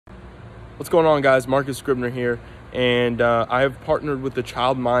What's going on, guys? Marcus Scribner here, and I have partnered with the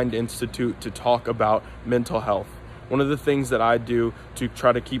Child Mind Institute to talk about mental health. One of the things that I do to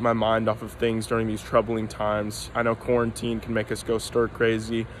try to keep my mind off of things during these troubling times, I know quarantine can make us go stir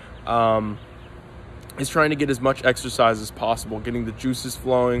crazy, is trying to get as much exercise as possible, getting the juices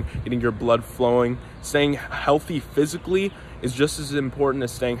flowing, getting your blood flowing. Staying healthy physically is just as important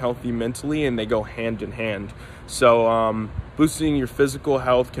as staying healthy mentally, and they go hand in hand. So boosting your physical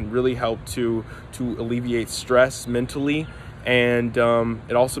health can really help to alleviate stress mentally, and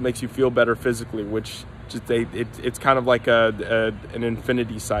it also makes you feel better physically, which it's kind of like an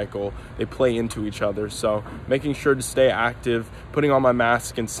infinity cycle. They play into each other. So making sure to stay active, putting on my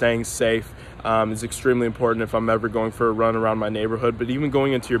mask and staying safe is extremely important if I'm ever going for a run around my neighborhood. But even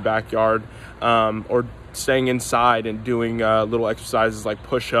going into your backyard or staying inside and doing little exercises like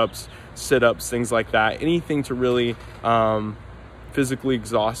push-ups, sit-ups, things like that, anything to really physically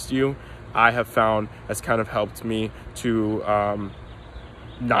exhaust you, I have found has kind of helped me to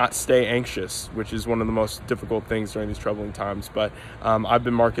not stay anxious, which is one of the most difficult things during these troubling times. But I've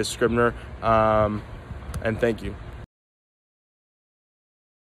been Marcus Scribner, and thank you.